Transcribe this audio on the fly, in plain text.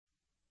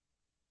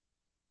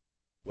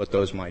what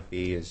those might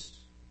be is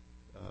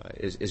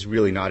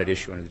really not at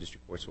issue under the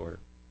district court's order.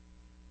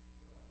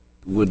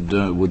 Would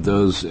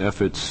those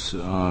efforts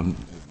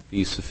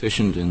be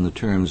sufficient in the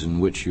terms in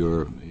which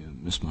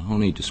Ms.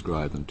 Mahoney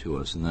described them to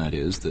us, and that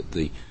is that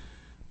the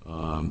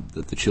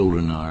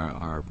children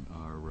are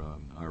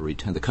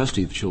retained, the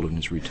custody of the children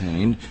is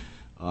retained,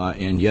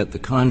 and yet the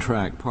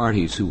contract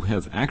parties who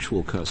have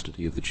actual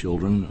custody of the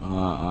children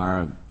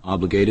are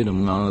obligated,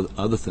 among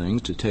other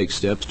things, to take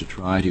steps to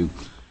try to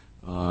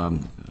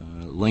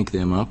link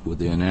them up with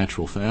their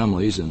natural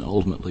families and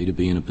ultimately to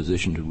be in a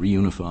position to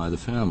reunify the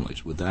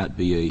families. Would that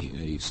be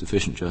a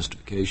sufficient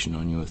justification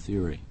on your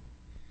theory?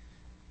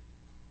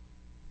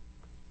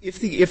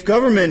 If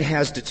government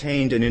has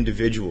detained an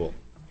individual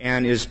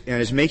and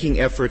is making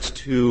efforts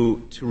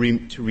to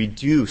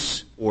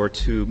reduce or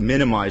to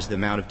minimize the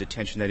amount of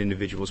detention that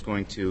individual is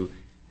going to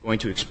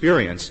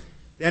experience,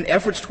 then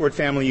efforts toward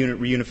family unit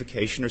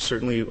reunification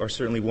are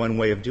certainly one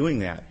way of doing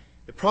that.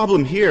 The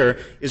problem here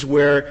is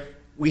where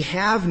we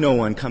have no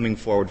one coming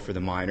forward for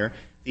the minor.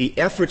 The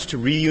efforts to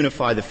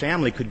reunify the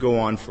family could go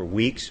on for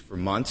weeks, for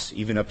months,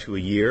 even up to a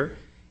year.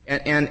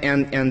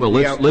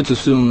 Let's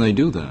assume they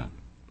do that.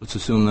 Let's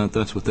assume that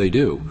that's what they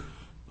do.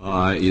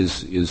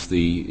 Does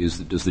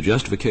the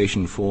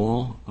justification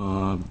fall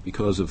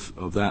because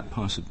of that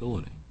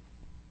possibility?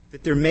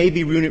 That there may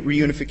be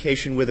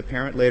reunification with a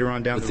parent later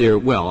on down the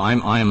road? Well,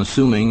 I am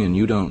assuming, and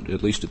you don't,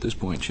 at least at this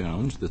point,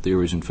 challenge, that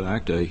there is in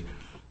fact a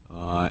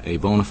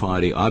bona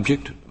fide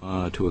object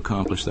to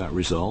accomplish that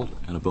result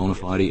and a bona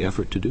fide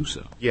effort to do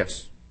so.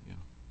 Yes. Yeah.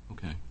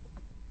 Okay.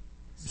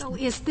 So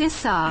is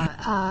this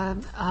a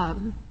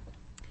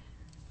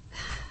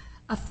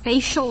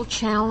facial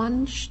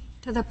challenge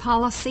to the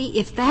policy?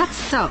 If that's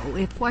so,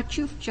 if what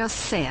you've just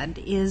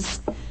said is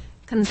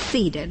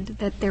conceded,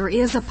 that there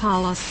is a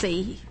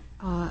policy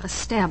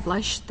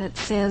established that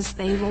says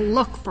they will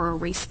look for a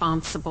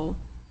responsible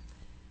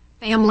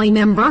family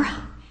member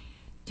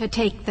to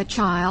take the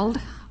child,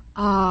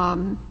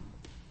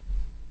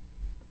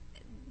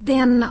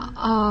 then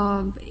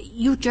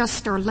you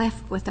just are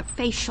left with a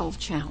facial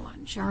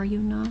challenge, are you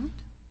not?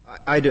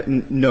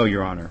 No,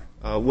 Your Honor.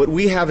 What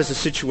we have is a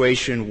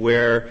situation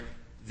where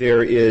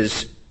there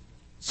is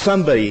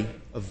somebody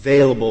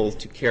available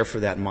to care for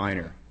that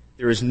minor.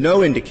 There is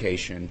no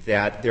indication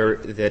that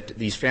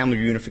these family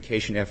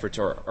reunification efforts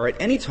are at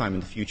any time in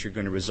the future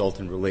going to result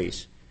in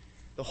release.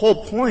 The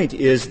whole point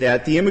is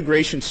that the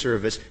Immigration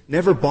Service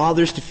never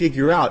bothers to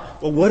figure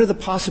out, well, what are the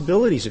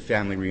possibilities of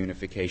family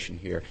reunification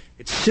here?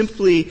 It's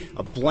simply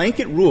a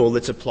blanket rule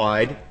that's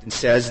applied and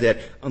says that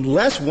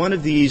unless one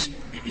of these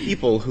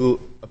people who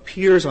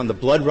appears on the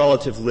blood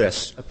relative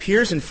list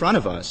appears in front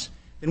of us,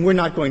 then we're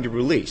not going to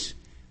release.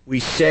 We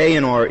say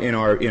in our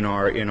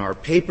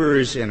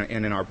papers and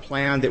in our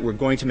plan that we're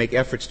going to make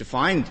efforts to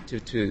find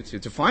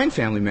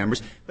family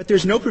members, but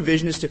there's no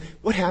provision as to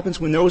what happens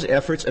when those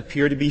efforts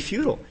appear to be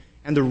futile.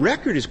 And the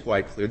record is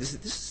quite clear. This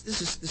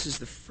is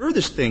the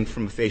furthest thing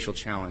from a facial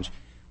challenge.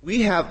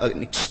 We have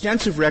an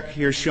extensive record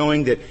here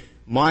showing that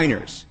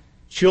minors,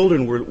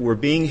 children, were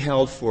being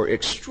held for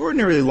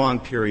extraordinarily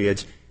long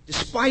periods,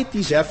 despite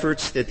these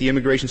efforts that the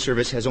Immigration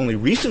Service has only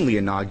recently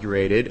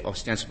inaugurated,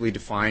 ostensibly to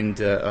find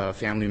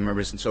family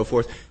members and so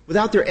forth,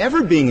 without there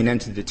ever being an end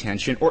to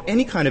detention or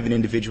any kind of an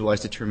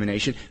individualized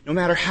determination, no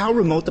matter how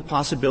remote the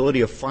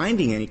possibility of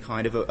finding any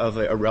kind of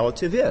a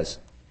relative is.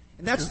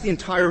 And that's the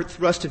entire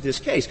thrust of this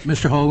case.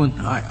 Mr. Holwin,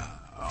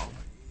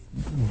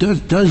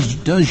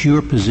 does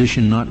your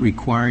position not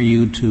require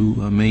you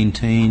to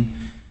maintain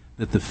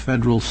that the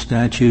federal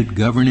statute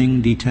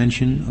governing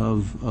detention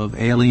of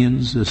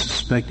aliens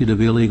suspected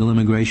of illegal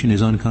immigration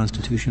is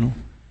unconstitutional?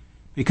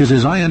 Because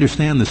as I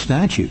understand the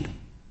statute,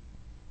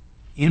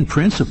 in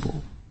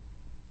principle,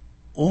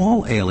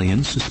 all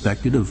aliens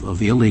suspected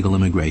of illegal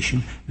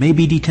immigration may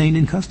be detained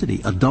in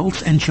custody,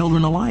 adults and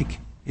children alike.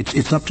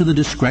 It's up to the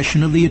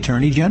discretion of the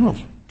Attorney General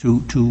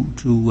to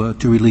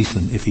release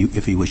them if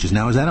he wishes.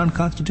 Now, is that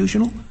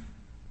unconstitutional?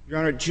 Your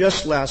Honor,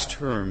 just last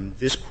term,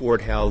 this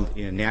Court held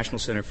in National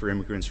Center for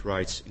Immigrants'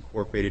 Rights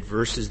Incorporated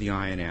versus the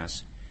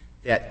INS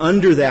that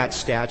under that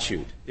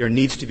statute there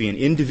needs to be an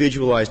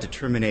individualized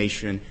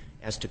determination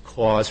as to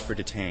cause for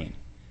detain.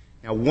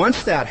 Now,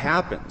 once that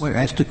happens... Wait,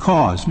 as to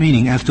cause,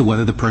 meaning as to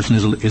whether the person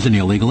is an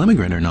illegal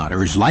immigrant or not,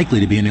 or is likely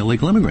to be an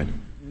illegal immigrant.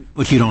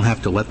 But you don't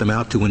have to let them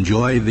out to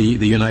enjoy the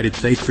United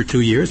States for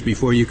 2 years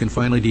before you can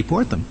finally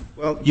deport them.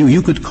 Well,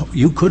 you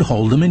could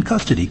hold them in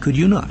custody, could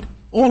you not?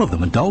 All of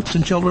them, adults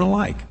and children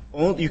alike.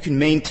 You can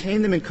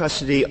maintain them in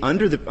custody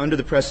under the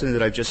precedent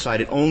that I've just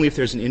cited only if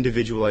there's an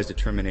individualized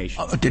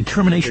determination. A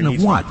determination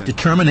of what?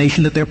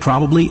 Determination that they're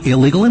probably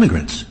illegal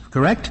immigrants,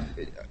 correct?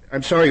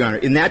 I'm sorry, Your Honor.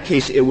 In that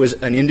case, it was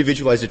an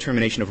individualized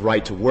determination of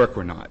right to work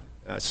or not.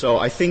 So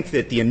I think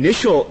that the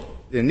initial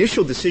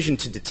decision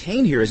to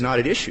detain here is not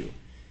at issue.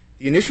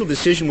 The initial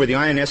decision where the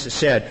INS has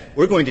said,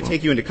 we're going to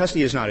take you into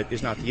custody is not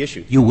the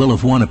issue. You will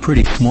have won a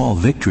pretty small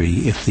victory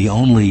if the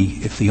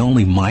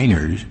only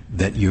minors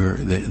that your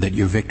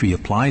victory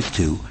applies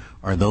to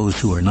are those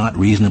who are not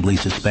reasonably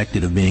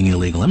suspected of being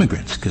illegal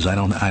immigrants, because I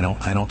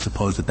don't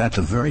suppose that that's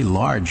a very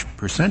large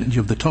percentage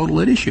of the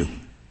total at issue.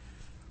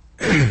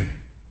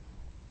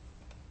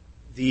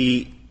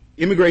 The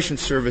Immigration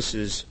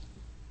Service's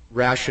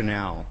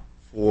rationale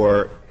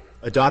for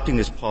adopting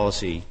this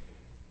policy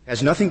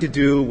has nothing to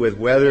do with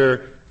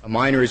whether a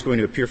minor is going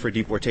to appear for a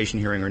deportation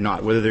hearing or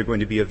not, whether they're going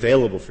to be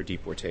available for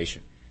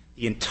deportation.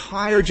 The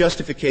entire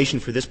justification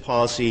for this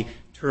policy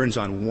turns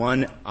on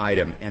one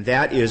item, and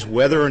that is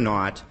whether or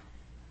not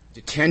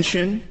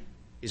detention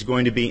is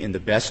going to be in the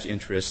best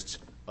interests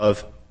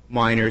of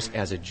minors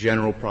as a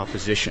general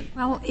proposition.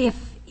 Well, if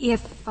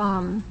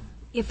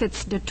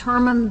it's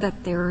determined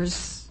that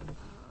there's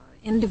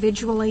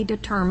individually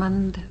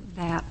determined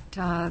that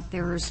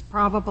there's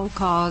probable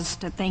cause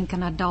to think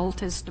an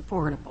adult is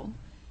deportable,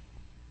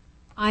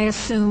 I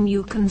assume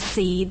you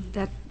concede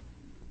that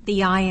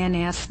the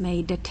INS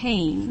may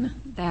detain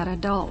that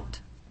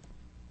adult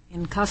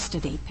in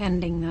custody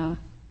pending a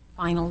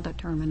final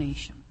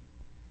determination.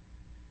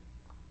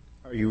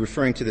 Are you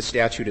referring to the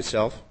statute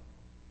itself?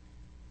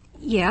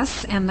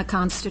 Yes, and the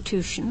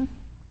Constitution.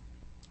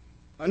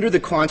 Under the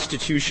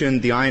Constitution,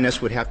 the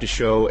INS would have to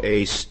show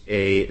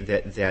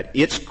that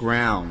its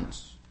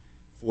grounds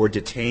for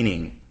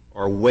detaining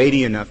are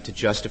weighty enough to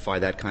justify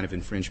that kind of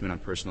infringement on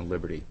personal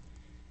liberty.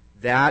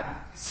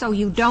 So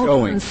you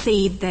don't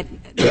concede that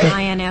the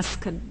INS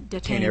could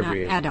detain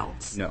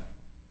adults? No.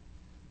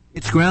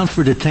 Its grounds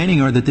for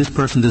detaining are that this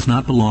person does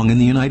not belong in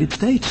the United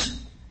States.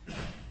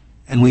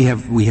 And we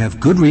have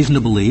good reason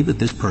to believe that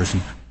this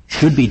person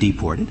should be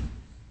deported.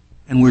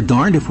 And we're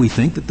darned if we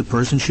think that the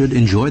person should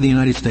enjoy the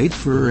United States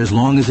for as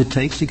long as it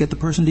takes to get the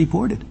person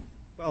deported.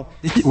 Well,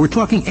 we're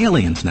talking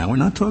aliens now. We're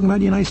not talking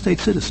about United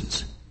States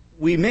citizens.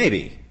 We may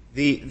be.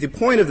 The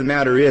point of the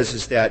matter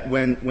is that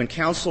when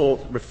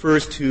counsel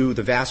refers to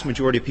the vast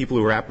majority of people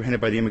who are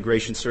apprehended by the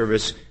Immigration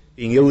Service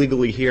being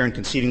illegally here and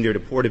conceding their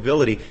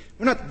deportability,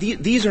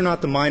 these are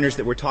not the minors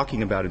that we're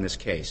talking about in this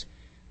case.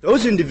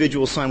 Those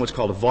individuals sign what's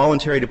called a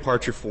voluntary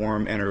departure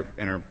form and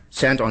are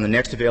sent on the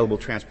next available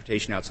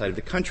transportation outside of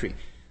the country.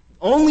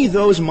 Only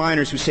those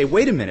minors who say,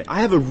 wait a minute,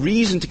 I have a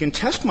reason to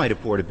contest my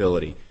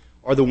deportability,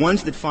 are the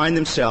ones that find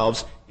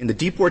themselves in the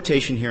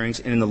deportation hearings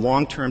and in the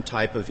long-term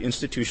type of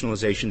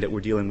institutionalization that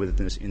we're dealing with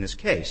in this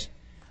case.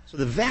 So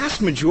the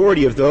vast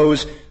majority of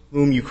those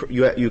whom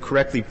you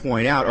correctly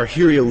point out are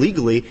here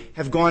illegally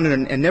have gone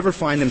and never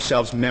find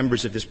themselves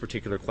members of this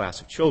particular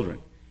class of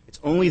children. It's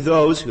only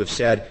those who have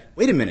said,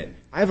 wait a minute,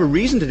 I have a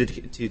reason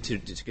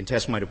to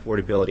contest my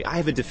deportability. I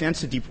have a defense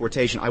to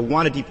deportation. I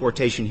want a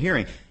deportation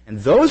hearing. And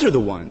those are the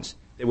ones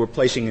that we're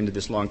placing into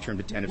this long-term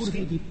detentive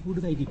scheme. Who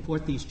do they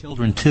deport these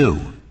children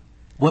to?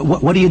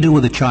 What do you do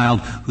with a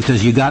child who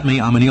says, you got me,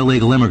 I'm an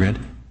illegal immigrant?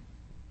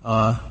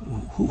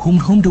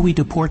 Whom do we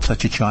deport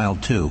such a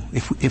child to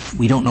if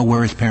we don't know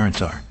where his parents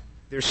are?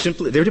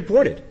 They're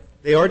deported.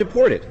 They are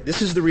deported.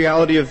 This is the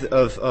reality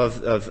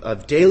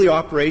of daily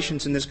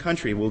operations in this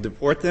country. We'll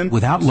deport them.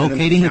 Without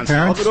locating the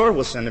parents? Salvador,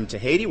 we'll send them to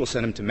Haiti, we'll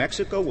send them to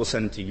Mexico, we'll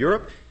send them to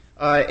Europe.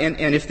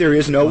 And if there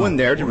is no one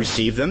there to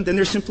receive them, then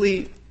they're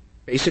simply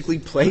basically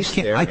placed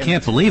there. I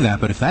can't believe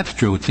that, but if that's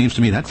true, it seems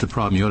to me that's the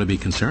problem you ought to be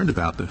concerned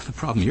about. The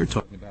problem you're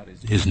talking about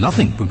is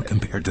nothing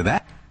compared to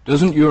that.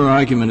 Doesn't your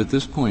argument at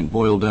this point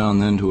boil down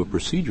then to a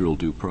procedural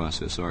due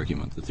process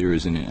argument, that there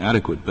is an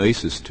adequate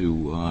basis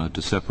to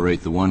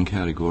separate the one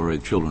category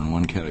of children in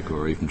one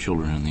category from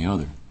children in the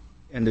other?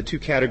 And the two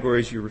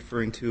categories you're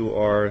referring to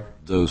are?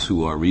 Those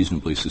who are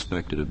reasonably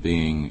suspected of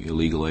being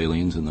illegal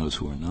aliens and those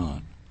who are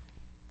not.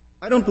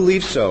 I don't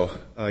believe so,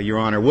 Your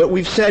Honor. What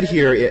we've said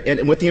here,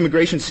 and what the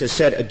immigration has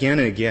said again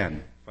and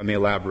again, if I may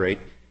elaborate,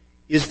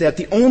 is that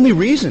the only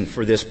reason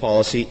for this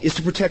policy is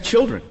to protect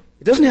children.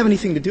 It doesn't have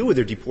anything to do with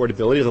their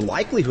deportability or the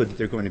likelihood that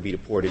they're going to be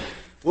deported.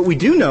 What we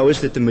do know is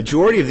that the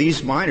majority of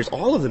these minors,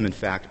 all of them in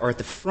fact, are at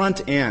the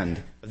front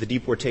end of the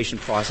deportation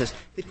process.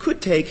 It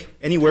could take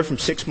anywhere from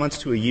 6 months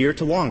to a year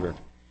to longer.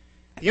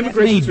 That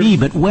may be,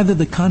 but whether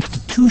the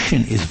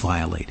Constitution is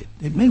violated,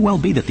 it may well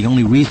be that the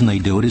only reason they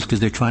do it is because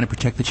they're trying to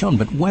protect the children.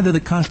 But whether the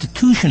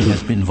Constitution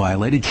has been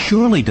violated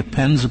surely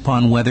depends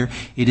upon whether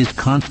it is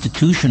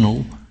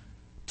constitutional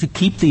to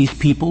keep these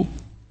people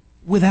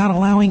without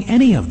allowing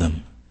any of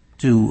them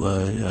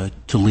to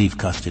leave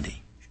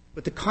custody.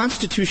 But the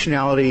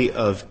constitutionality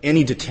of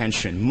any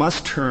detention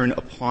must turn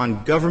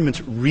upon government's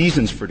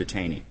reasons for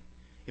detaining.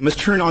 It must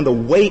turn on the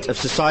weight of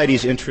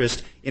society's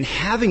interest in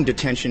having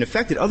detention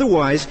effected.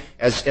 Otherwise,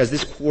 as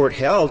this court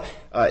has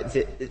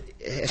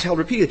held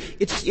repeatedly,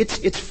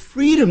 it's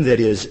freedom that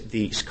is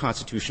the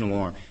constitutional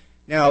norm.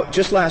 Now,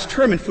 just last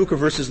term in Fuca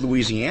versus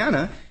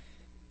Louisiana,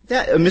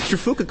 Mr.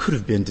 Fuca could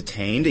have been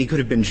detained. He could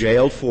have been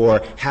jailed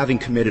for having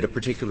committed a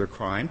particular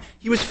crime.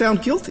 He was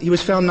found guilty. He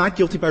was found not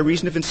guilty by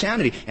reason of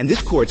insanity. And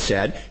this court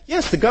said,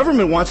 yes, the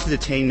government wants to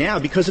detain now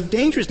because of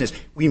dangerousness.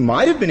 We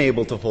might have been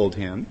able to hold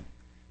him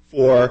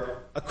for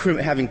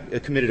having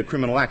committed a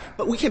criminal act,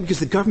 but we can't because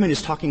the government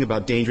is talking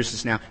about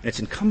dangerousness now, and it's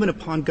incumbent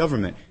upon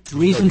government. The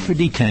reason for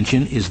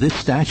detention is this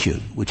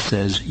statute, which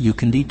says you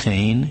can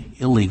detain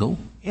illegal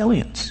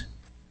aliens.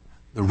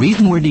 The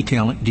reason we're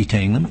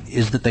detaining them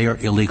is that they are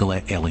illegal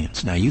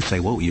aliens. Now, you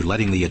say, well, you're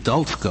letting the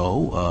adults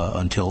go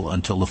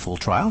until the full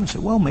trial. And I say,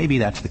 well, maybe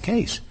that's the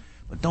case.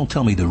 But don't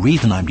tell me the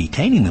reason I'm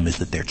detaining them is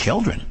that they're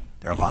children.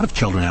 There are a lot of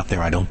children out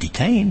there I don't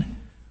detain.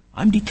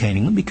 I'm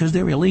detaining them because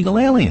they're illegal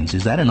aliens.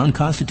 Is that an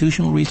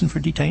unconstitutional reason for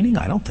detaining?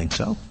 I don't think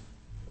so.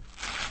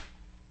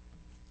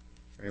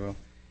 Very well.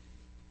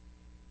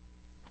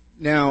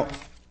 Now,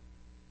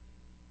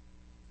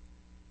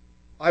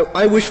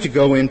 I wish to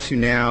go into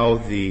now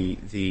the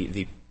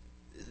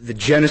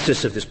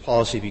genesis of this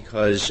policy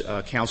because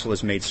counsel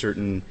has made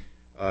certain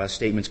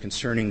statements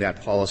concerning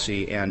that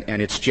policy and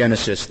its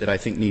genesis that I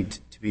think need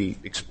to be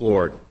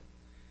explored.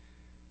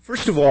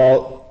 First of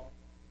all,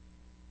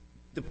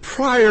 the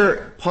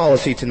prior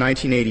policy to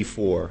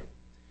 1984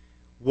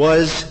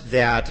 was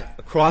that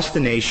across the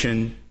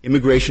nation,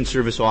 immigration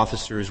service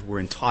officers were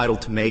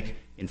entitled to make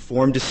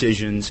informed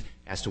decisions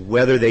as to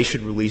whether they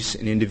should release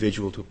an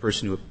individual to a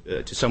person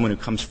to someone who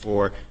comes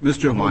for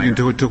Mr.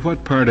 Hogan, to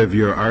what part of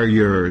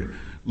your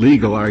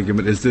legal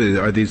argument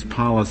are these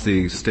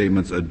policy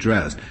statements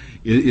addressed?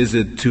 Is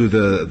it to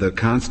the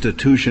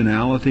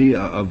constitutionality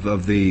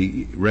of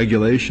the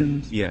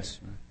regulations? Yes.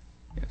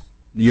 Yes.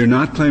 You're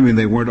not claiming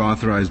they weren't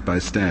authorized by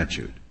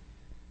statute?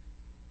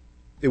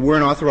 They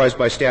weren't authorized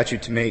by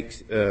statute to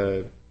make.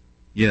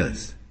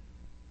 Yes.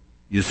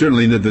 You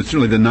certainly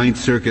the Ninth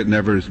Circuit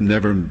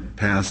never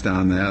passed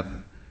on that.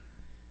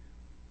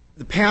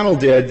 The panel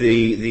did.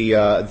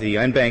 The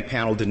en banc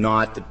panel did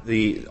not.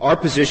 Our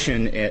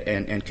position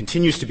and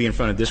continues to be in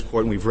front of this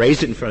court, and we've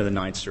raised it in front of the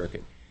Ninth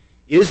Circuit,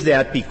 is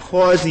that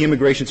because the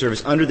Immigration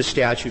Service under the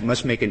statute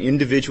must make an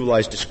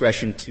individualized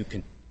discretion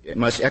it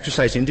must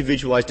exercise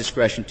individualized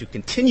discretion to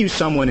continue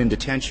someone in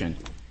detention,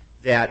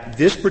 that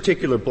this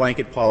particular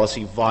blanket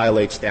policy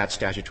violates that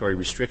statutory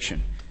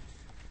restriction.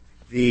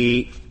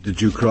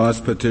 Did you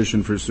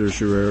cross-petition for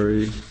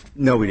certiorari?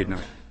 No, we did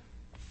not.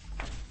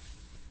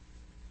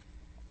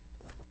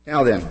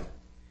 Now then,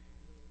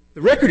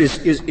 the record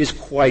is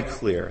quite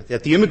clear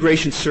that the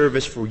Immigration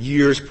Service for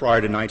years prior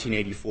to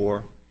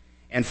 1984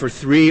 and for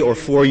 3 or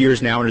 4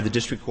 years now under the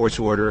district court's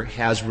order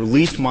has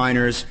released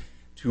minors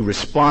to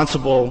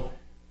responsible,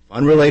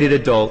 unrelated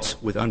adults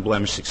with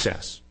unblemished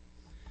success.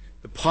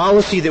 The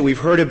policy that we've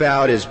heard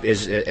about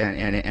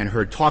and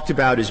heard talked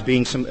about as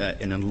being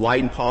an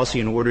enlightened policy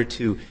in order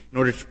to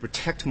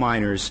protect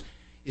minors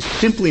is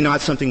simply not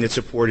something that's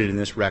supported in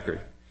this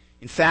record.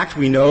 In fact,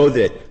 we know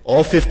that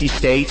all 50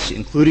 states,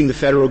 including the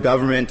federal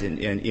government in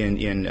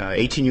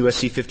 18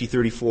 U.S.C.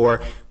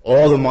 5034,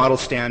 all the model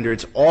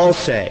standards all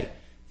say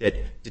that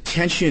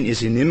detention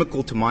is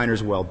inimical to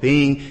minors'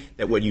 well-being,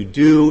 that what you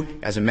do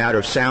as a matter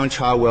of sound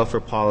child welfare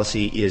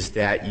policy is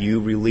that you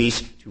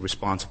release to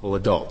responsible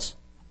adults.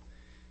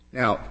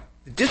 Now,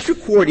 the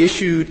district court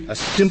issued a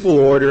simple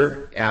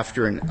order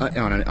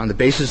on the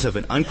basis of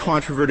an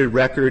uncontroverted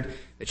record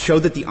that showed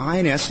that the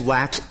INS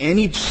lacks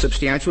any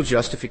substantial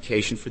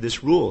justification for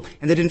this rule,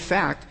 and that in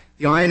fact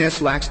the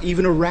INS lacks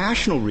even a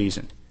rational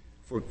reason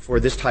for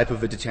this type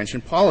of a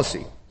detention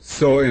policy.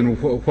 So,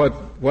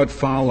 what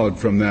followed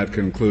from that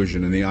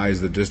conclusion in the eyes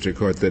of the district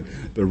court,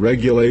 that the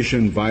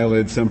regulation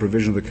violated some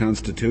provision of the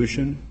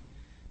Constitution?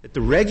 That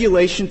the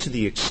regulation, to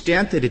the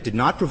extent that it did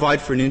not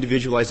provide for an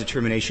individualized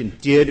determination,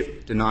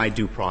 did deny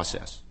due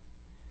process.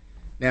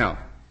 Now,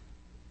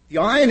 the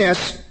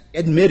INS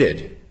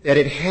admitted that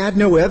it had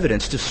no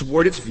evidence to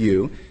support its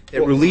view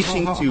that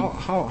releasing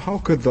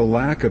How could the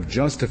lack of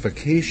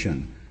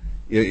justification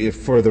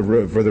for the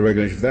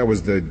regulation, if that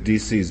was the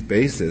DC's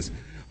basis,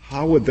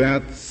 how would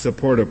that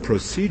support a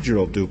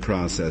procedural due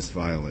process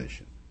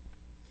violation?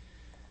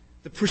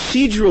 The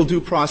procedural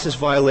due process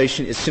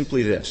violation is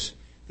simply this,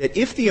 that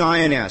if the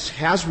INS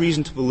has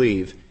reason to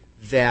believe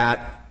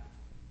that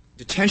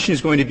detention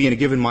is going to be in a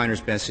given minor's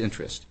best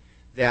interest,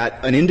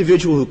 that an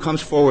individual who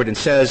comes forward and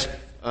says,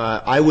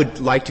 I would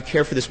like to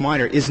care for this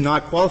minor is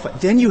not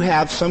qualified, then you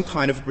have some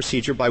kind of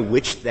procedure by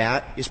which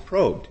that is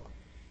probed.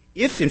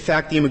 If, in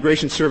fact, the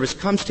Immigration Service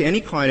comes to any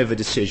kind of a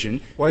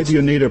decision... Why do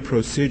you need a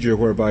procedure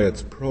whereby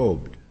it's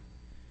probed?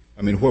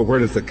 I mean, where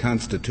does the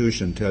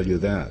Constitution tell you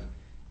that?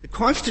 The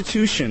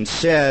Constitution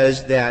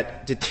says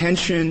that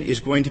detention is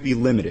going to be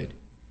limited.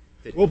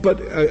 Well, but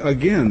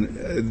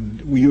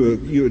again,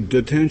 you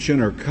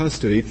detention or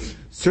custody,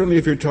 certainly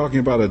if you're talking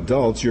about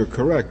adults, you're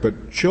correct,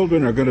 but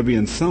children are going to be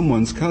in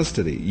someone's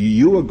custody.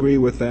 You agree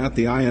with that,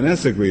 the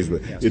INS agrees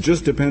with it. Yes. It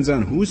just depends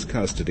on whose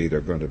custody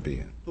they're going to be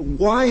in. But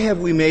why have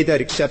we made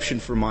that exception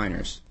for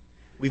minors?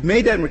 We've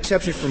made that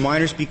exception for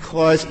minors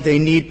because they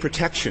need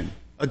protection.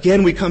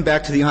 Again, we come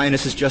back to the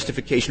INS's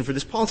justification for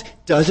this policy.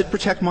 Does it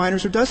protect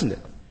minors or doesn't it?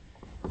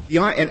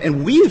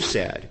 And we have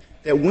said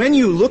that when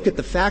you look at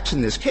the facts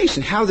in this case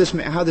and how this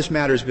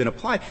matter has been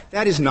applied,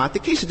 that is not the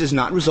case. It does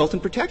not result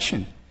in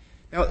protection.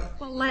 Now,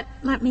 well,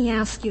 let me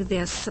ask you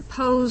this.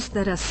 Suppose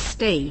that a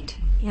state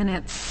in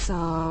its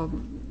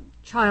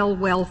child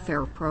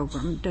welfare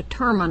program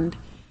determined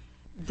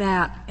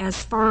that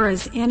as far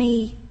as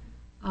any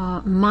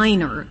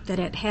minor that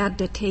it had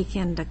to take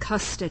into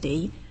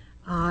custody,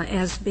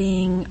 as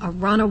being a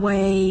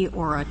runaway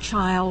or a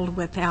child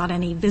without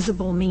any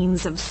visible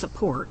means of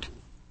support,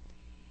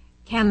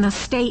 can the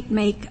state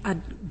make a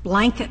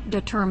blanket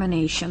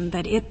determination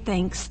that it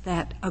thinks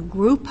that a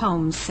group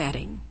home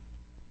setting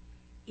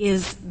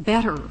is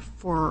better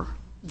for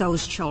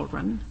those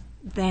children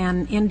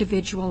than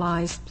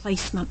individualized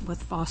placement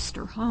with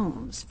foster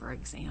homes, for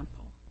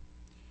example?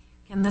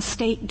 Can the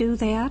state do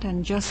that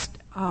and just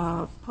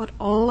put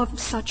all of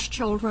such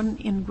children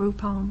in group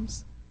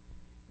homes?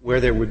 Where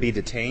they would be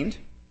detained?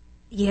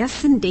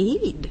 Yes,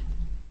 indeed.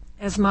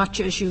 As much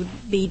as you'd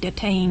be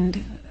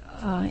detained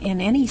in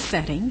any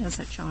setting as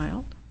a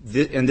child.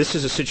 And this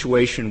is a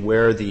situation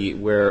where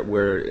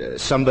where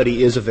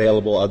somebody is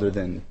available other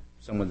than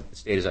someone that the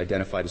state has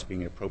identified as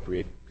being an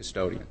appropriate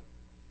custodian.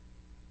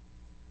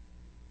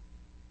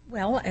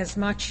 Well, as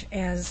much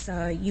as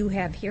you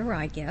have here,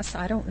 I guess.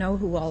 I don't know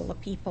who all the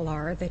people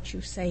are that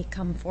you say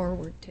come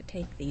forward to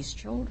take these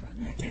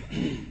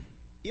children.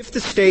 If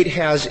the state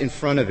has in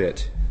front of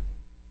it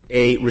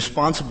a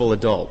responsible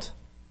adult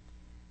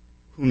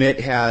whom it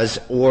has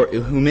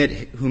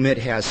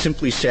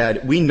simply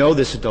said, we know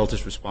this adult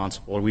is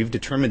responsible, or we've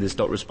determined this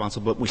adult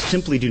responsible, but we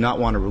simply do not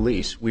want to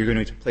release, we're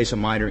going to place a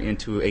minor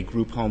into a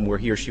group home where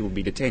he or she will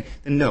be detained,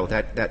 then no,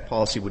 that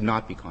policy would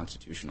not be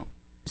constitutional.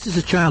 This is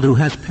a child who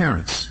has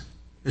parents,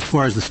 as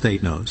far as the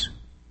state knows.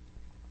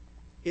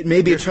 It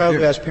may be a child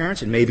who has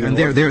parents, it may be. And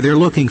they're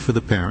looking for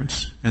the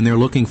parents, and they're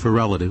looking for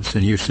relatives,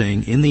 and you're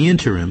saying in the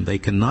interim they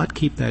cannot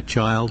keep that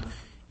child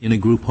in a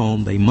group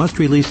home. They must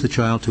release the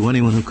child to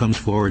anyone who comes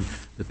forward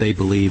that they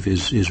believe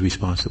is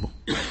responsible.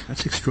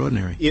 That's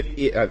extraordinary.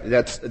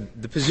 That's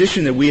the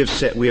position that we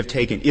have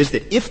taken is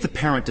that if the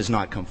parent does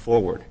not come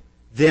forward,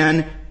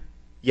 then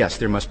yes,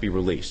 there must be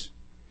release.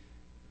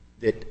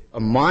 That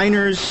a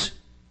minor's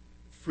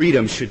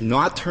freedom should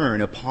not turn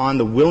upon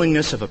the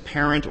willingness of a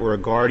parent or a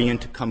guardian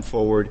to come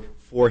forward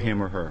for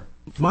him or her.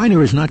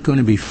 Minor is not going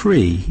to be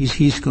free.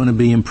 He's going to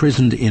be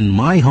imprisoned in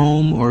my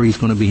home, or he's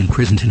going to be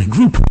imprisoned in a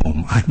group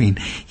home. I mean,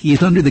 he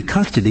is under the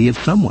custody of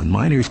someone.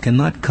 Minors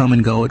cannot come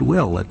and go at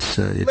will.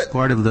 It's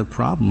part of the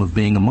problem of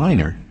being a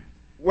minor.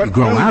 You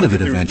grow out of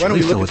it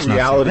eventually, so it's not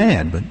so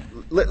bad. But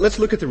let's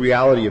look at the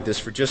reality of this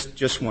for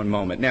just one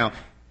moment. Now,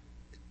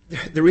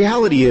 the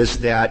reality is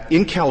that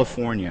in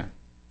California,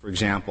 for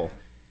example,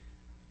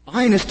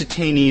 INS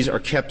detainees are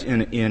kept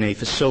in a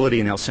facility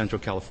in El Centro,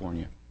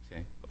 California.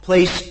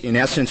 Place, in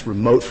essence,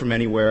 remote from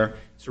anywhere,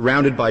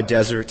 surrounded by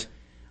desert.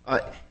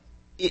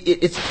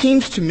 It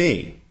seems to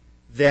me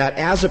that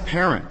as a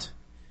parent,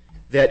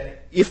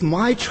 that if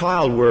my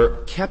child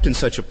were kept in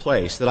such a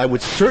place, that I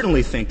would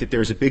certainly think that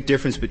there's a big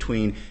difference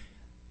between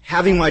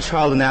having my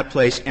child in that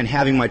place and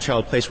having my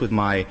child placed with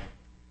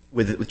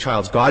the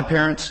child's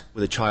godparents,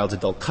 with the child's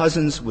adult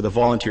cousins, with a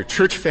volunteer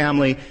church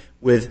family,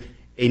 with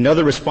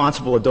another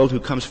responsible adult who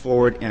comes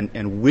forward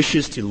and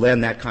wishes to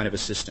lend that kind of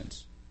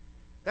assistance.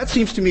 That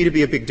seems to me to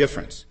be a big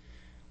difference.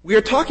 We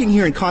are talking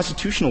here in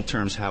constitutional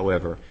terms,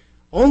 however,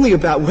 only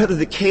about whether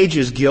the cage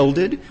is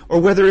gilded or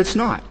whether it's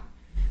not.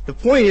 The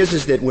point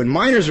is that when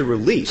minors are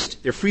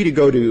released, they're free to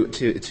go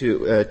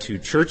to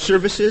church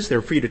services,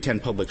 they're free to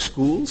attend public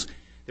schools,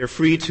 they're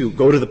free to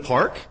go to the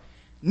park.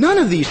 None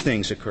of these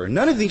things occur.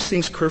 None of these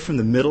things occur from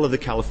the middle of the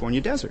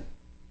California desert.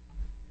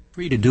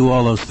 Free to do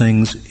all those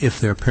things if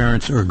their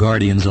parents or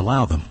guardians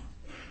allow them.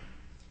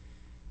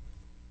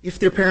 If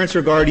their parents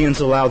or guardians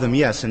allow them,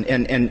 yes. And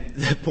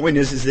the point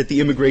is that the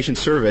Immigration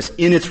Service,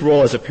 in its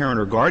role as a parent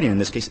or guardian in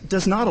this case,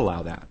 does not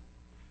allow that.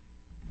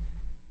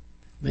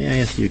 May I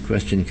ask you a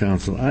question,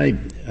 counsel?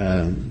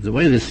 The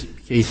way this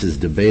case is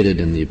debated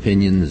in the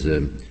opinions,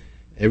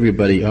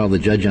 all the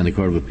judge on the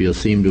Court of Appeals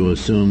seem to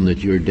assume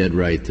that you're dead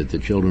right, that the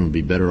children would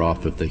be better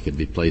off if they could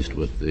be placed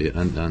with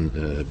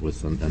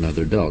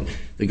another adult.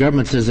 The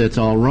government says that's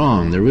all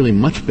wrong. They're really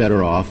much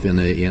better off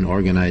in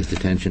organized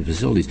detention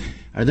facilities.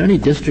 Are there any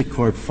district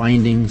court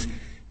findings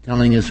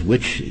telling us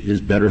which is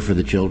better for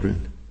the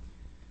children?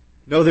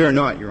 No, there are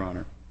not, Your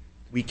Honor.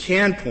 We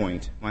can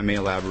point, if I may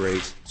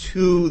elaborate,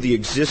 to the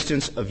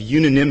existence of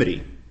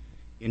unanimity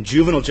in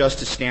juvenile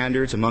justice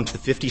standards amongst the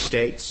 50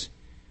 states,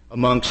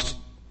 amongst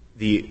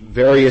the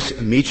various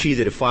amici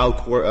that have filed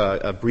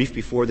a brief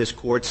before this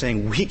court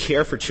saying we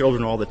care for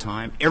children all the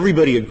time.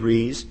 Everybody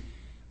agrees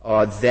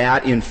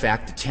that, in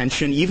fact,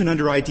 detention, even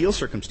under ideal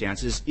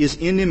circumstances, is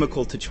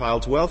inimical to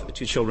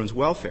children's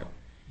welfare.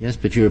 Yes,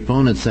 but your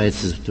opponent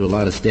cites to a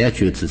lot of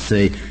statutes that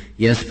say,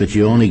 yes, but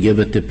you only give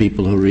it to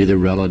people who are either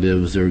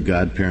relatives or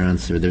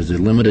godparents, or there's a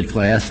limited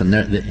class, and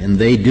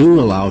they do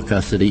allow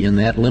custody in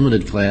that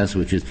limited class,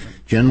 which is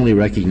generally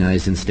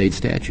recognized in state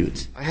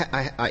statutes.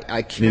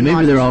 I cannot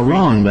maybe they're all disagree.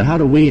 wrong, but how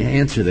do we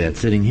answer that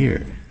sitting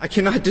here? I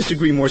cannot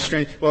disagree more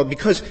strongly. Well,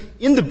 because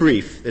in the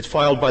brief that's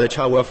filed by the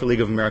Child Welfare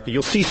League of America,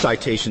 you'll see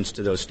citations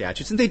to those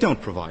statutes, and they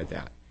don't provide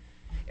that.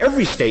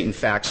 Every state, in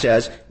fact,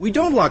 says we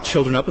don't lock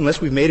children up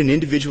unless we've made an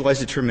individualized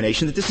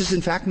determination that this is,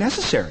 in fact,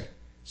 necessary.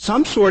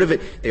 Some sort of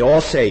it. They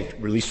all say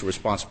release a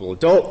responsible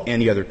adult,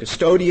 any other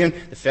custodian,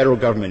 the federal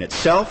government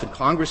itself, and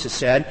Congress has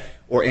said,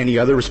 or any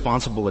other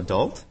responsible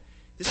adult.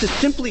 This is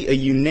simply a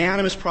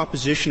unanimous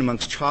proposition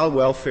amongst child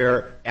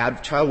welfare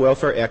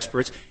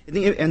experts, and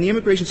the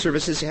Immigration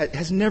Service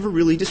has never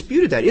really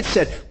disputed that. It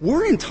said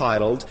we're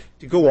entitled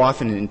to go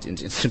off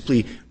and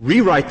simply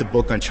rewrite the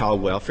book on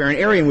child welfare, an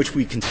area in which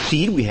we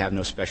concede we have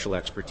no special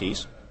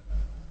expertise.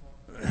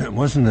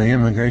 Wasn't the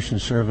Immigration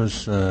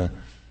Service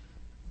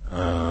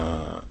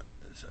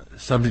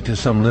subject to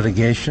some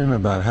litigation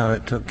about how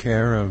it took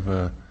care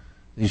of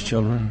these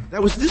children?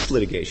 That was this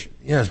litigation.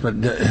 Yes, but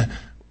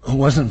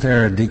wasn't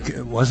there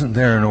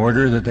an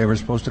order that they were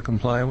supposed to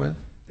comply with?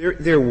 There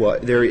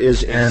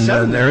is,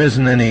 and there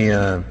isn't any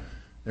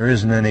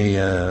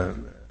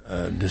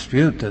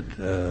dispute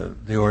that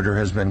the order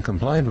has been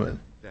complied with.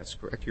 That's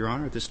correct, Your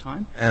Honor, at this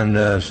time.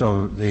 And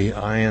so the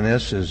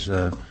INS is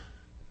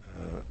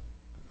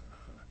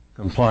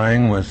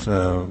complying with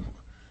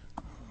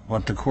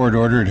what the court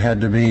ordered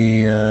had to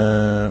be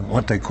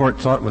what the court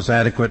thought was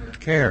adequate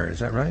care. Is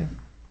that right?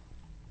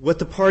 What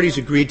the parties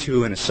agreed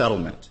to in a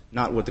settlement,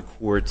 not what the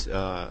court.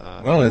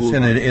 Well,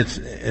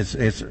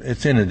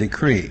 it's in a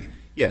decree.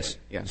 Yes.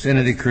 It's in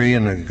a decree,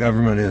 and the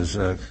government is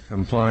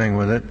complying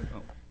with it.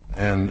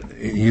 And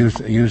you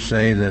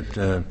say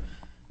that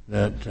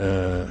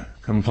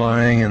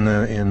complying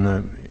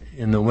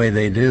in the way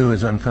they do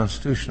is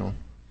unconstitutional.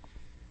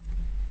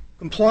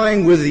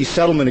 Complying with the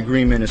settlement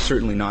agreement is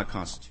certainly not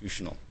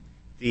constitutional.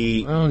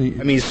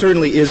 It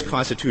certainly is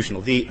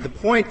constitutional. The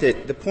point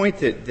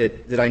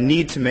that I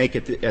need to make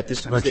at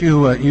this time. But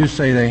you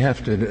say they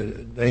have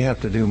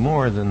to do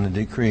more than the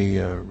decree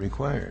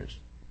requires.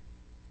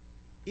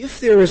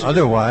 If there is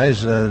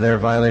otherwise, they're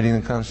violating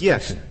the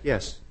Constitution.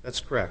 Yes, that's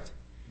correct.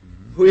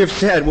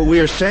 Mm-hmm. What we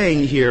are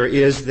saying here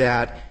is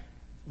that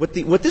what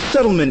the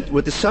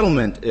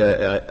settlement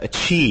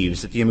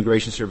achieves that the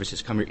Immigration Service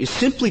has come here is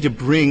simply to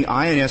bring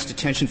INS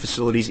detention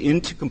facilities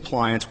into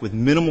compliance with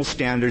minimal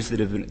standards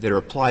that are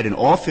applied in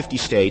all 50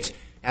 states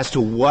as to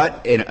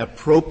what an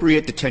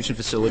appropriate detention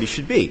facility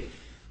should be.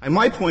 I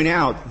might point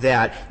out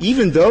that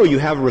even though you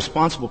have a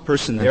responsible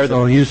person there,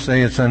 so you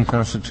say it's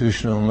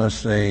unconstitutional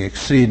unless they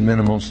exceed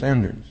minimal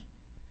standards.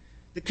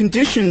 The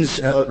conditions,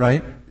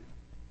 right?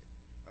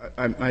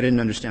 I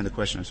didn't understand the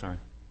question. I'm sorry.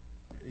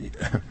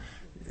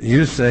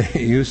 You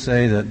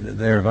say that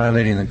they're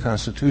violating the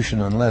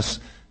Constitution unless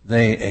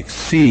they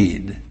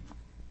exceed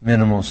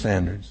minimal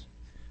standards.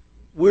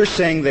 We're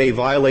saying they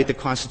violate the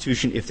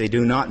Constitution if they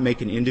do not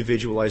make an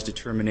individualized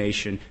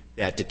determination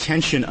that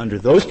detention under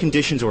those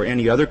conditions or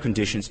any other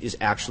conditions is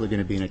actually going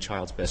to be in a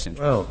child's best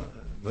interest. Well,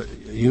 but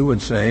you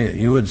would say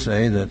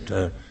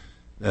that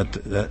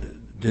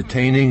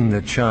detaining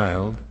the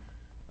child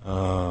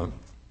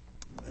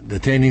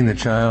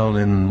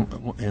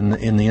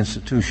in the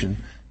institution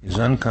is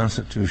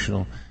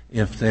unconstitutional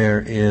if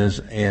there is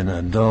an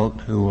adult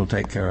who will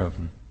take care of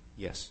them.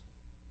 Yes.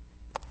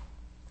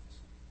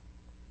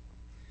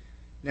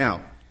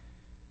 Now,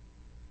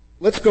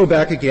 let's go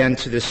back again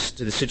to the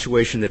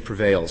situation that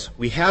prevails.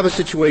 We have a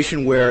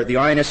situation where the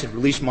INS had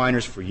released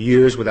minors for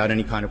years without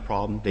any kind of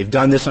problem. They've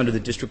done this under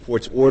the district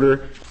court's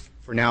order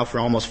for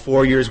almost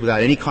 4 years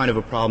without any kind of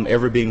a problem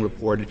ever being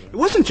reported. It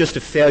wasn't just a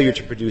failure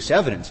to produce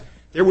evidence.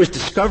 There was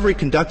discovery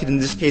conducted in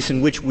this case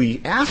in which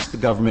we asked the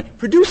government,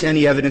 produce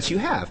any evidence you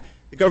have.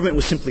 The government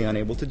was simply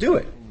unable to do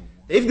it.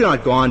 They've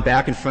not gone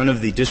back in front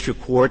of the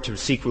district court to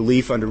seek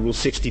relief under Rule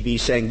 60B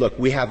saying, look,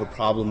 we have a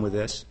problem with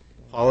this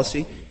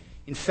policy.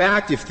 In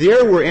fact, if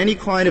there were any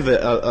kind of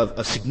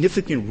a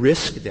significant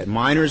risk that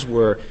minors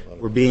were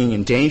being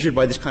endangered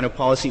by this kind of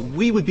policy,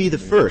 we would be the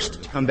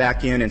first to come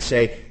back in and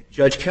say,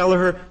 Judge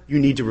Kelleher, you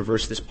need to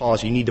reverse this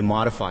policy. You need to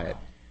modify it.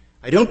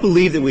 I don't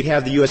believe that we'd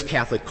have the U.S.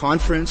 Catholic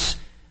Conference,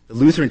 the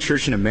Lutheran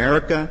Church in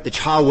America, the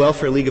Child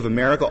Welfare League of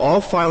America,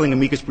 all filing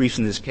amicus briefs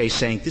in this case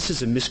saying this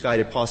is a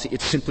misguided policy.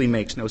 It simply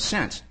makes no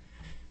sense.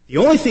 The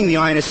only thing the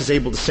INS is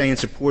able to say in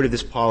support of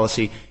this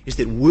policy is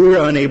that we're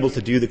unable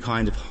to do the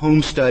kind of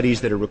home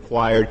studies that are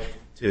required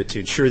to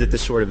ensure that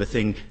this sort of a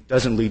thing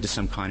doesn't lead to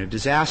some kind of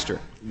disaster.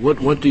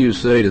 What do you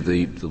say to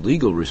the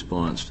legal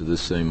response to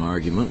this same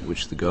argument,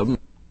 which the government,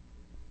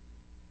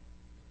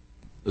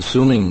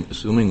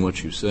 assuming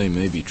what you say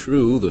may be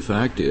true, the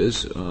fact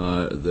is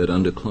that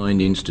under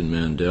Klein, Easton,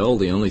 Mandel,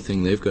 the only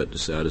thing they've got to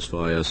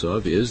satisfy us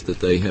of is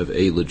that they have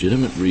a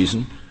legitimate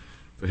reason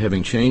for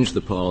having changed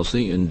the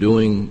policy and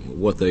doing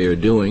what they are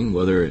doing,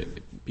 whether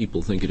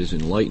people think it is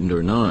enlightened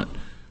or not.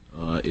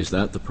 Is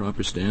that the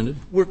proper standard?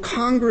 Were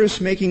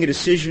Congress making a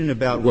decision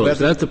about whether... Well, is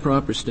that the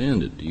proper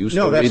standard? Do you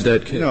still read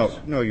that case?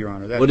 No, Your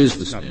Honor. What is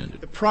the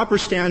standard? The proper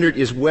standard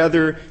is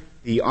whether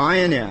the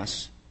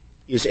INS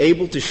is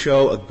able to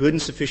show a good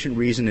and sufficient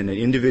reason in an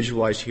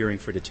individualized hearing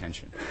for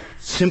detention.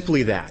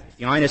 Simply that. If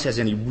the INS has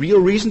any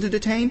real reason to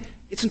detain,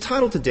 it's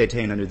entitled to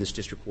detain under this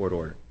district court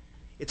order.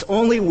 It's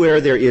only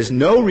where there is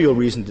no real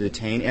reason to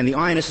detain, and the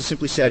INS has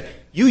simply said,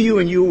 you,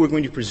 and you, we're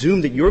going to presume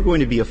that you're going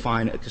to be a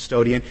fine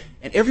custodian,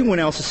 and everyone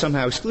else is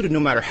somehow excluded, no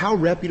matter how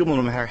reputable,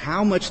 no matter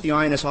how much the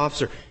INS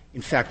officer,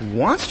 in fact,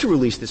 wants to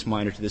release this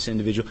minor to this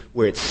individual,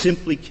 where it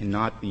simply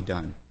cannot be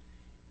done.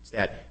 It's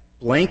that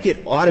blanket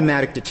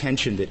automatic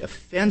detention that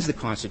offends the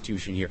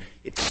Constitution here.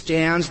 It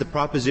stands the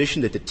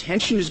proposition that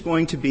detention is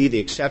going to be the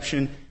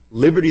exception,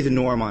 liberty the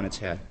norm on its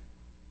head.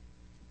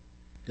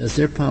 Does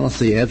their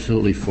policy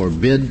absolutely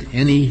forbid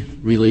any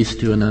release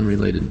to an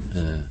unrelated?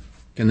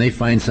 Can they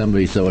find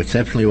somebody so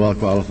exceptionally well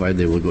qualified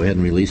they will go ahead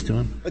and release to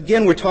him?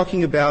 Again, we're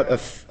talking about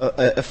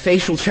a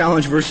facial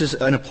challenge versus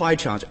an applied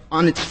challenge.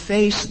 On its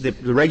face, the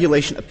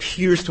regulation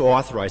appears to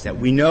authorize that.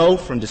 We know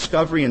from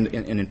discovery and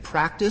in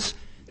practice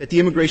that the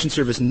Immigration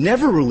Service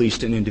never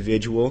released an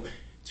individual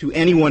to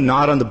anyone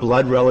not on the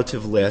blood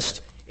relative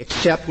list,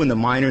 except when the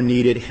minor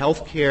needed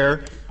health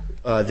care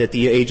that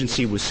the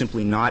agency was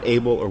simply not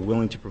able or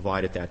willing to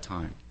provide at that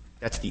time.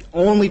 That's the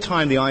only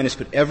time the INS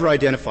could ever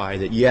identify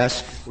that,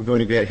 yes, we're going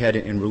to go ahead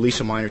and release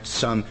a minor to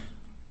some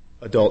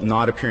adult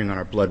not appearing on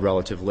our blood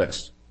relative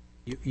list.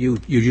 You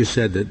just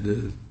said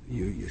that,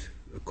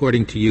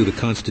 according to you, the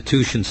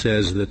Constitution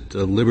says that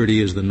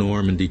liberty is the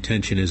norm and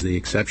detention is the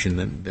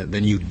exception.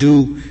 Then you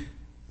do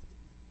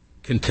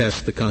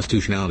contest the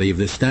constitutionality of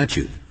this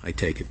statute, I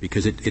take it,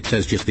 because it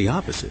says just the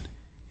opposite.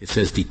 It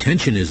says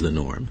detention is the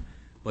norm,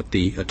 but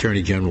the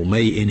Attorney General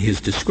may, in his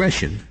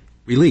discretion,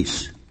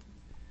 release.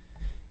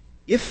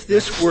 If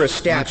this were a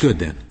statute, not good,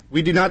 then.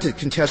 We do not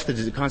contest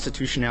the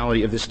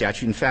constitutionality of this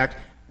statute. In fact,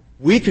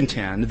 we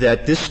contend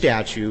that this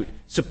statute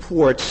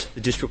supports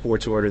the district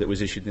court's order that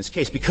was issued in this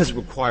case because it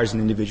requires an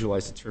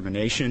individualized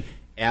determination,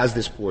 as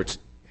this court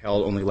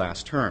held only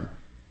last term.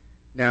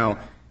 Now,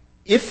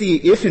 if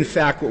in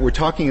fact what we're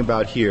talking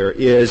about here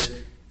is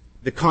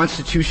the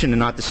Constitution and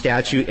not the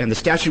statute, and the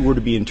statute were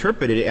to be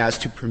interpreted as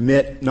to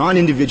permit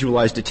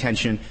non-individualized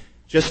detention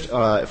just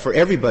for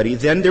everybody,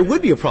 then there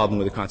would be a problem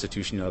with the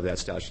Constitution of that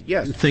statute.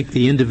 Yes. You think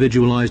the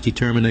individualized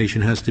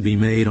determination has to be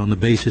made on the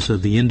basis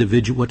of the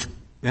individual, what's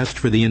best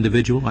for the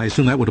individual? I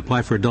assume that would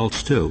apply for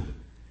adults too.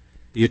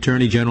 The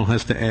Attorney General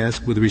has to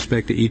ask, with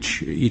respect to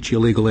each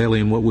illegal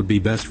alien, what would be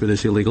best for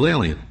this illegal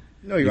alien.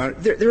 No, Your Honor.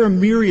 There are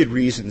myriad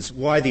reasons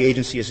why the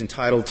agency is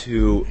entitled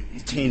to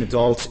detain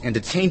adults and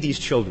detain these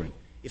children.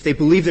 If they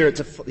believe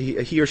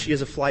he or she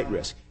is a flight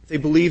risk, if they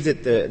believe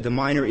that the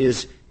minor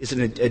is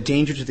a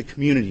danger to the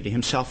community, to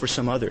himself or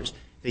some others,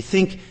 they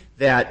think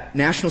that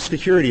national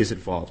security is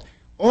involved.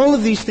 All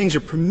of these things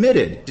are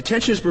permitted.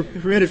 Detention is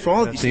permitted for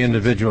all of these things. The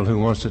individual who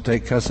wants to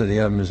take custody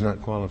of him is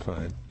not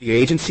qualified. The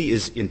agency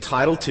is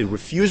entitled to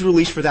refuse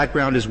release for that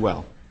ground as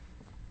well.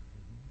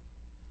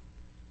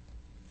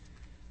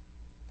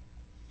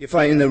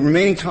 In the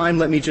remaining time,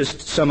 let me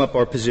just sum up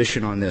our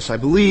position on this. I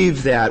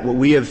believe that what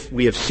we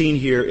have seen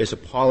here is a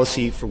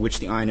policy for which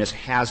the INS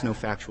has no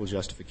factual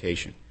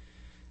justification.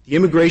 The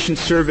Immigration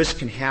Service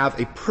can have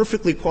a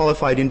perfectly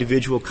qualified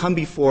individual come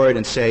before it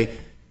and say,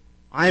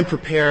 I am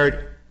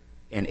prepared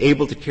and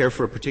able to care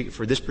for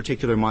this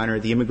particular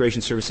minor. The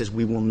Immigration Service says,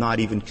 we will not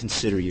even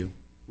consider you.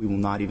 We will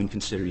not even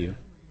consider you.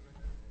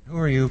 Who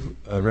are you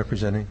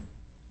representing?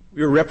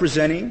 We are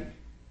representing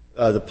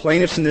the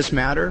plaintiffs in this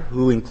matter,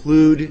 who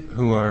include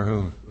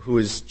who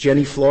is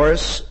Jenny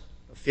Flores,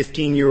 a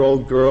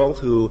 15-year-old girl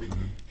who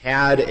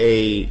had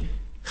a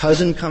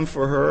cousin come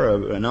for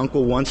her, an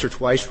uncle once or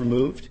twice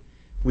removed.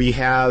 We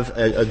have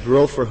a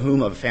girl for whom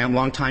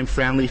longtime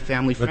family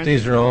friend. But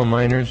these are all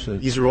minors?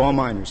 These are all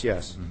minors,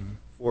 yes.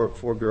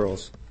 Four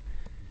girls.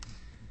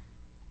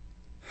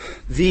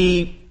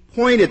 The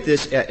point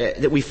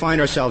that we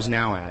find ourselves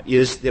now at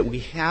is that we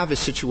have a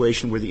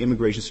situation where the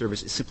Immigration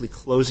Service is simply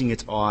closing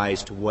its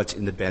eyes to what's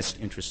in the best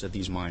interest of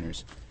these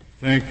minors.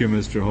 Thank you,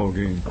 Mr.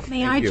 Holguin.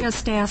 May I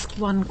just ask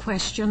one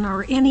question?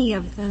 Are any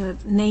of the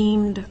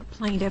named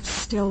plaintiffs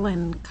still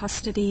in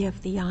custody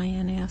of the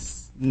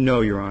INS?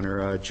 No, Your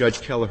Honor.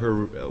 Judge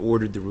Kelleher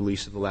ordered the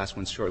release of the last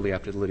one shortly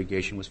after the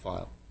litigation was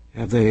filed.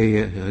 Have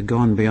they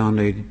gone beyond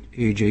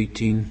age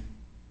 18?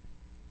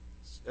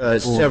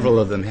 Several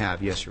of them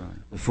have, yes, Your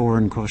Honor. The four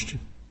in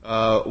question?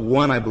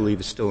 One, I believe,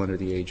 is still under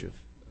the age of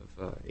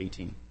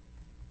 18.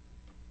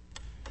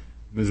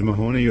 Ms.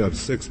 Mahoney, you have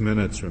 6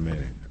 minutes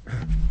remaining.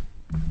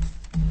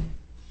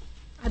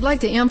 I'd like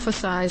to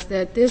emphasize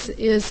that this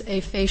is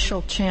a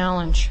facial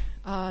challenge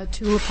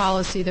to a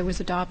policy that was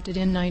adopted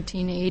in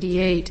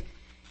 1988.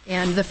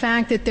 And the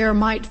fact that there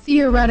might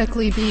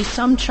theoretically be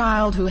some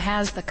child who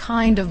has the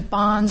kind of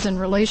bonds and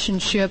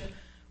relationship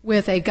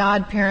with a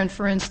godparent,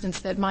 for instance,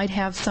 that might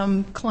have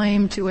some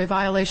claim to a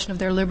violation of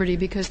their liberty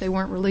because they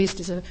weren't released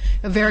is a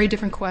very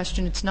different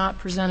question. It's not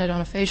presented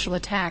on a facial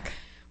attack.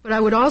 But I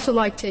would also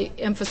like to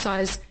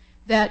emphasize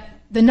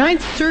that the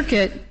Ninth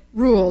Circuit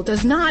rule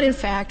does not, in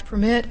fact,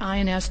 permit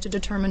INS to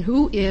determine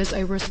who is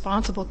a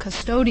responsible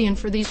custodian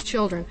for these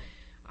children.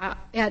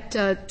 At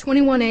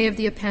 21A of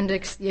the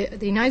appendix,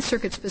 the Ninth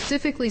Circuit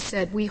specifically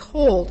said, we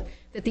hold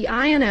that the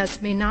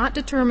INS may not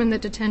determine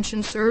that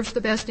detention serves the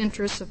best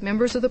interests of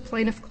members of the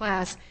plaintiff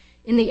class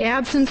in the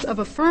absence of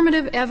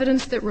affirmative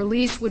evidence that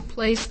release would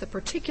place the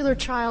particular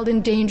child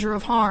in danger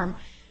of harm.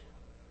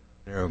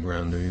 Narrow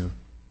ground, do you?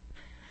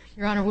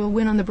 Your Honor, we'll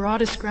win on the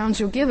broadest grounds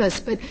you'll give us.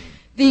 But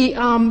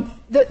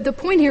the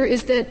point here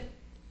is that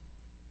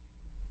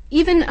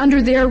even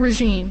under their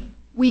regime,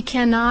 we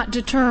cannot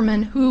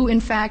determine who,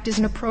 in fact, is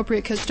an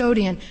appropriate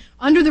custodian.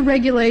 Under the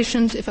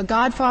regulations, if a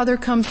godfather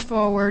comes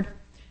forward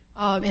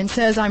and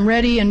says, I'm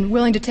ready and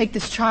willing to take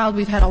this child,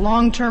 we've had a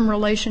long-term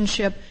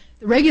relationship,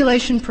 the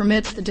regulation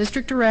permits the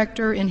district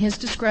director in his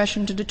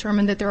discretion to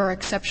determine that there are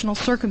exceptional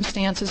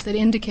circumstances that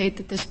indicate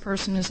that this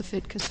person is a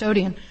fit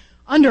custodian.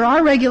 Under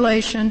our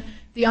regulation,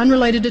 the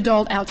unrelated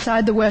adult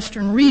outside the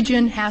Western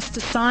region has to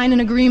sign an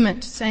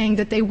agreement saying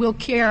that they will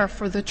care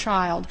for the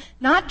child.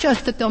 Not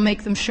just that they'll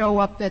make them show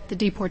up at the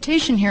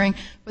deportation hearing,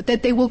 but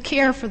that they will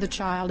care for the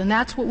child. And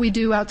that's what we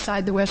do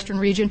outside the Western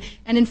region.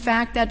 And in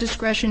fact, that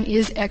discretion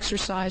is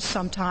exercised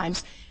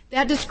sometimes.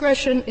 That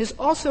discretion is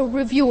also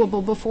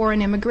reviewable before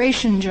an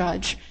immigration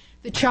judge.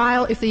 The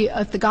child, if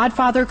the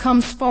godfather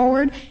comes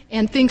forward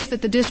and thinks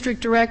that the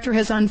district director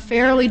has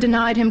unfairly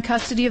denied him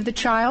custody of the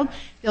child,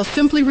 they'll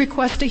simply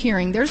request a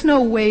hearing. There's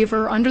no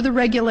waiver under the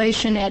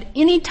regulation. At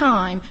any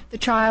time, the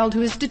child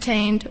who is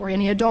detained or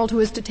any adult who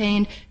is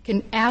detained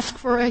can ask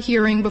for a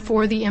hearing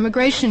before the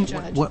immigration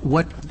judge.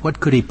 What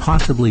could he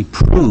possibly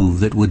prove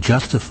that would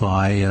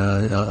justify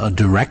a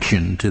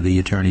direction to the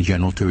Attorney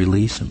General to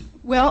release him?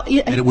 Well,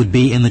 that it would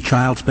be in the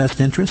child's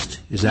best interest?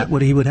 Is that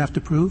what he would have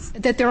to prove?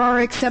 That there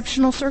are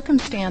exceptional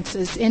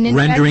circumstances. And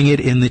rendering it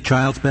in the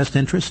child's best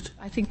interest?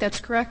 I think that's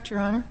correct, Your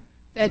Honor.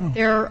 That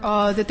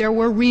there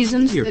were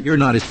reasons. You're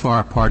not as far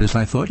apart as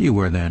I thought you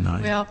were then.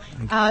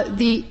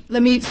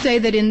 Let me say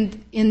that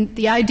in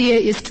the idea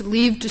is to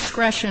leave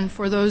discretion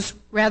for those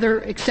rather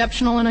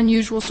exceptional and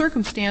unusual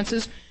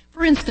circumstances.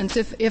 For instance,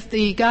 if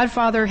the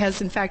godfather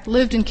has in fact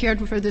lived and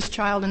cared for this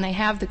child and they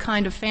have the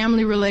kind of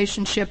family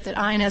relationship that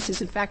INS is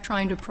in fact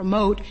trying to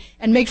promote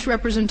and makes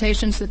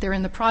representations that they're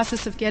in the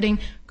process of getting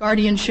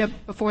guardianship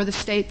before the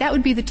state, that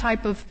would be the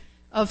type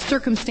of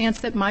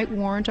circumstance that might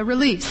warrant a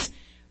release.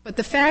 But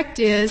the fact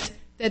is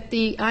that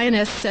the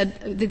INS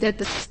said, that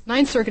the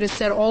Ninth Circuit has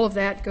said all of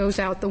that goes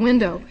out the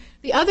window.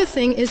 The other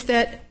thing is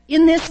that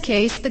in this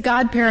case, the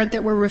godparent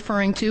that we're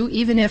referring to,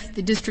 even if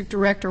the district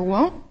director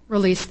won't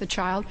release the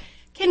child,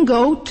 can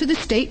go to the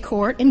state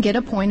court and get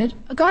appointed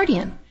a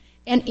guardian.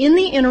 And in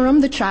the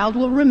interim, the child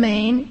will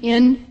remain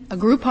in a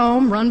group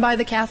home run by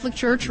the Catholic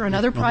Church or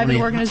another private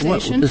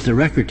organization. Does the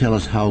record tell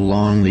us how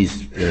long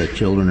these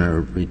children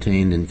are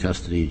retained in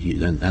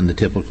custody and the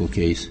typical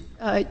case?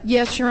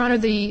 Yes, Your Honor.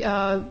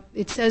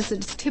 It says that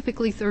it's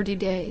typically 30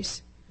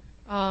 days.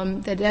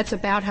 That's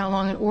about how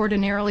long it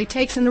ordinarily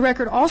takes. And the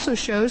record also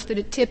shows that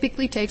it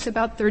typically takes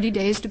about 30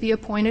 days to be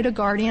appointed a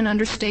guardian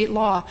under state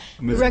law.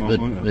 But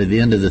at the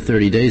end of the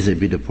 30 days, they'd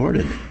be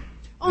deported.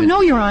 Oh,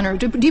 no, Your Honor.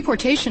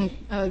 Deportation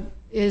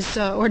is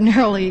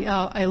ordinarily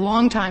a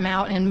long time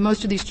out, and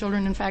most of these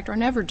children, in fact, are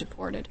never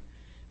deported.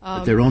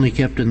 But they're only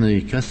kept in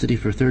the custody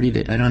for 30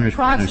 days? I don't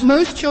understand.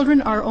 Most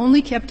children are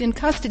only kept in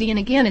custody, and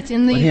again, it's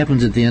in the... What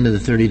happens at the end of the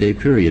 30-day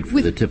period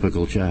for the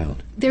typical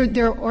child?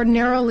 They're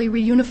ordinarily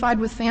reunified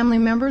with family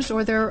members,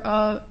 or they're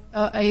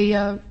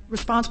a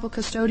responsible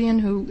custodian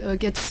who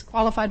gets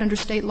qualified under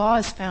state law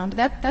is found.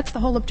 That's the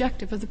whole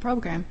objective of the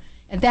program,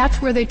 and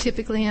that's where they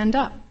typically end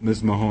up.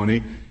 Ms.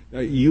 Mahoney,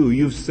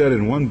 you've said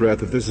in one breath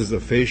that this is a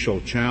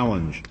facial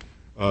challenge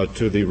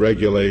to the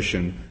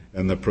regulation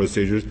and the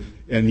procedures,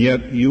 and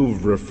yet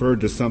you've referred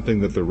to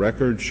something that the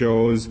record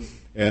shows,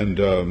 and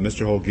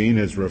Mr. Holguin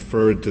has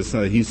referred to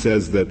something. He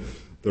says that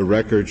the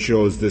record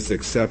shows this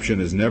exception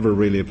is never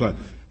really applied.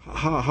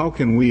 How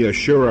can we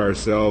assure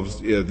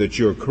ourselves that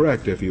you're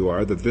correct, if you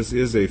are, that this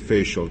is a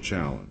facial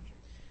challenge?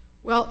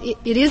 Well,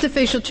 it is a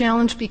facial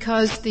challenge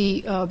because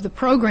the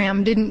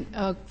program didn't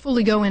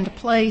fully go into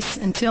place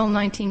until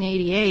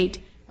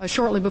 1988.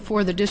 Shortly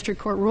before the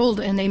district court ruled,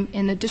 and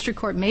the district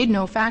court made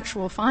no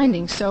factual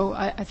findings. So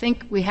I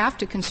think we have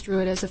to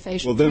construe it as a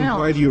facial challenge. Well, then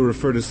why do you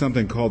refer to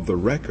something called the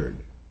record?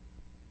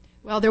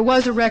 Well, there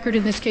was a record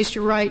in this case.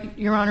 You're right,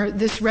 Your Honor.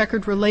 This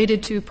record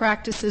related to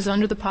practices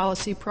under the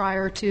policy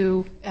prior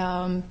to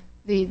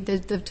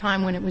the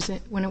time when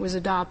it was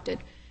adopted.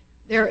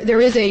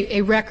 There is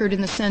a record in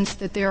the sense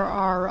that there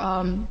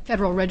are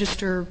Federal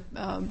Register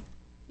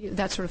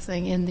that sort of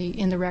thing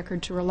in the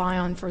record to rely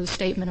on for the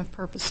statement of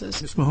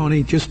purposes. Ms.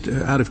 Mahoney, just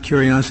out of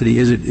curiosity,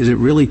 is it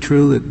really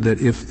true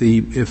that if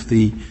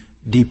the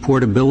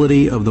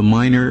deportability of the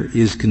minor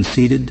is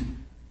conceded,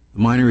 the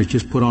minor is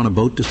just put on a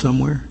boat to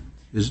somewhere?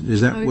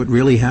 Is that what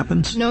really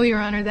happens? No, Your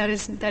Honor, that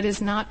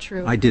is not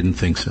true. I didn't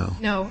think so.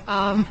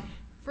 No.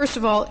 First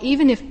of all,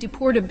 even if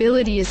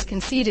deportability is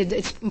conceded,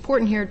 it's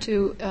important here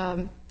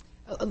to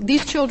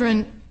these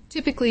children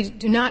typically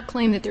do not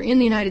claim that they're in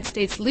the United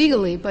States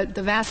legally, but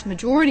the vast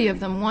majority of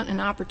them want an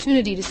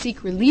opportunity to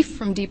seek relief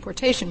from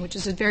deportation, which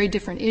is a very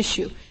different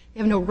issue. They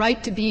have no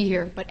right to be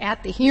here, but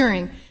at the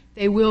hearing,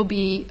 they will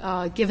be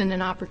given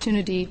an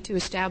opportunity to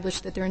establish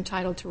that they're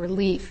entitled to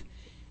relief.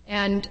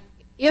 And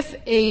if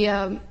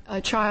a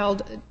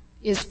child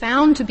is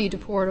found to be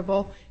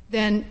deportable,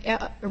 then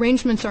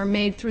arrangements are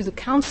made through the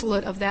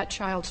consulate of that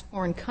child's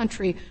foreign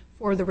country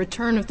for the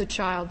return of the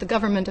child. The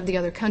government of the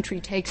other country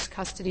takes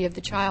custody of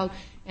the child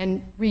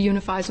and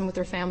reunifies them with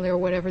their family or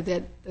whatever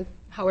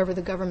however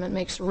the government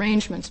makes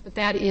arrangements. But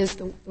that is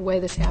the way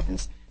this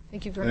happens.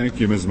 Thank you very much.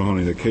 Thank you, Ms.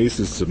 Mahoney. The case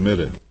is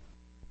submitted.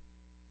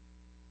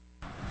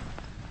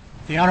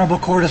 The Honorable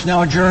Court is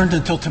now adjourned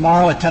until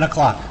tomorrow at 10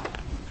 o'clock.